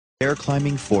Stair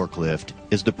climbing forklift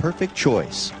is the perfect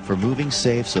choice for moving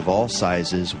safes of all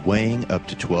sizes weighing up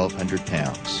to 1,200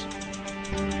 pounds.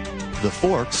 The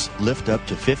forks lift up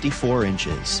to 54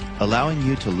 inches, allowing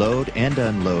you to load and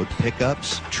unload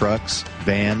pickups, trucks,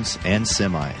 vans, and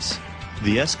semis.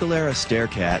 The Escalera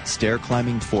Staircat stair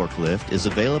climbing forklift is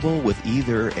available with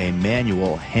either a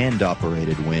manual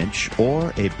hand-operated winch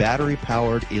or a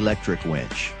battery-powered electric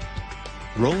winch.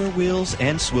 Roller wheels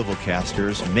and swivel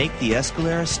casters make the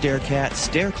Escalera Staircat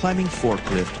stair climbing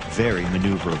forklift very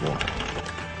maneuverable.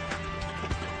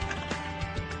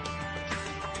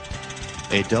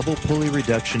 A double pulley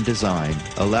reduction design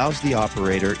allows the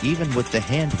operator, even with the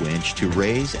hand winch, to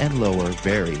raise and lower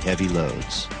very heavy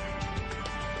loads.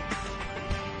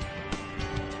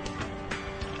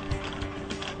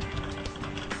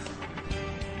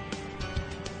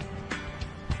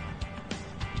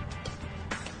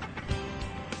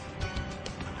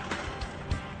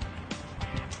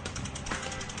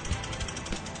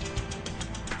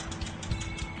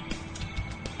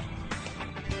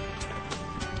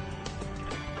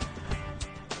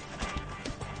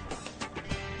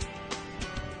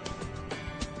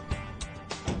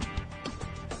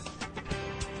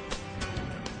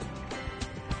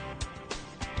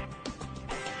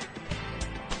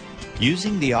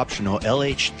 Using the optional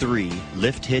LH3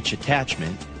 lift hitch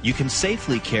attachment, you can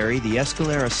safely carry the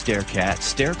Escalera Staircat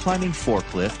stair climbing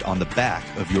forklift on the back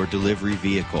of your delivery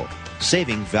vehicle,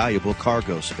 saving valuable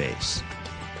cargo space.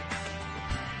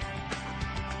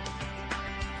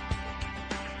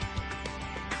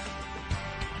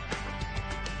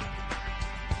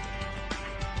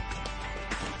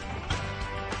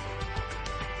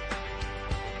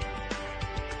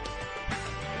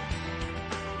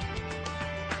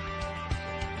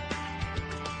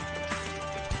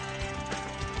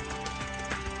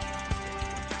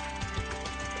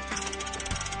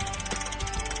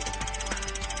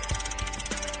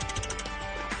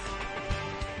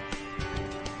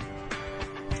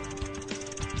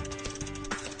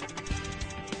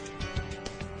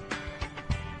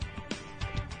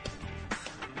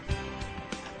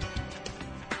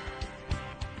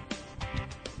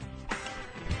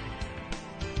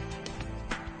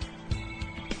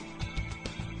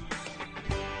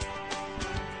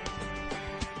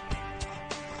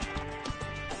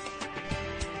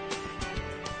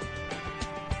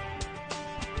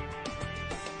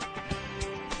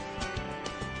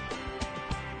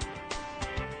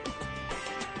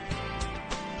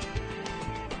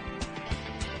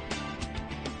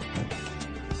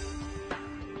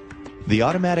 The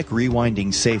automatic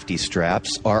rewinding safety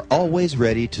straps are always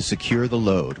ready to secure the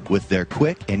load with their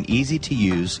quick and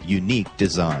easy-to-use unique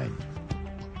design.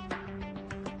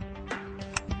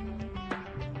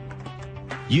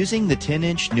 Using the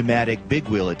 10-inch pneumatic big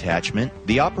wheel attachment,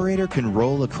 the operator can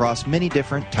roll across many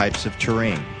different types of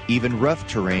terrain, even rough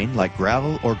terrain like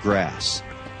gravel or grass.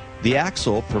 The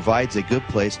axle provides a good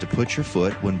place to put your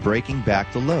foot when breaking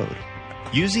back the load.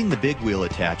 Using the big wheel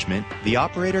attachment, the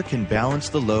operator can balance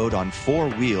the load on 4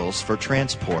 wheels for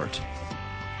transport.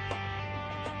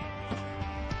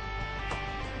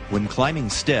 When climbing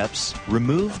steps,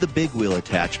 remove the big wheel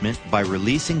attachment by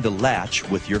releasing the latch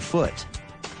with your foot.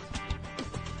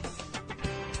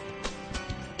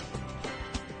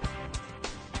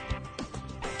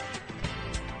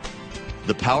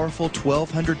 The powerful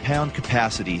 1,200-pound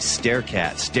capacity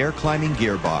Staircat stair climbing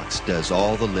gearbox does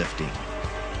all the lifting.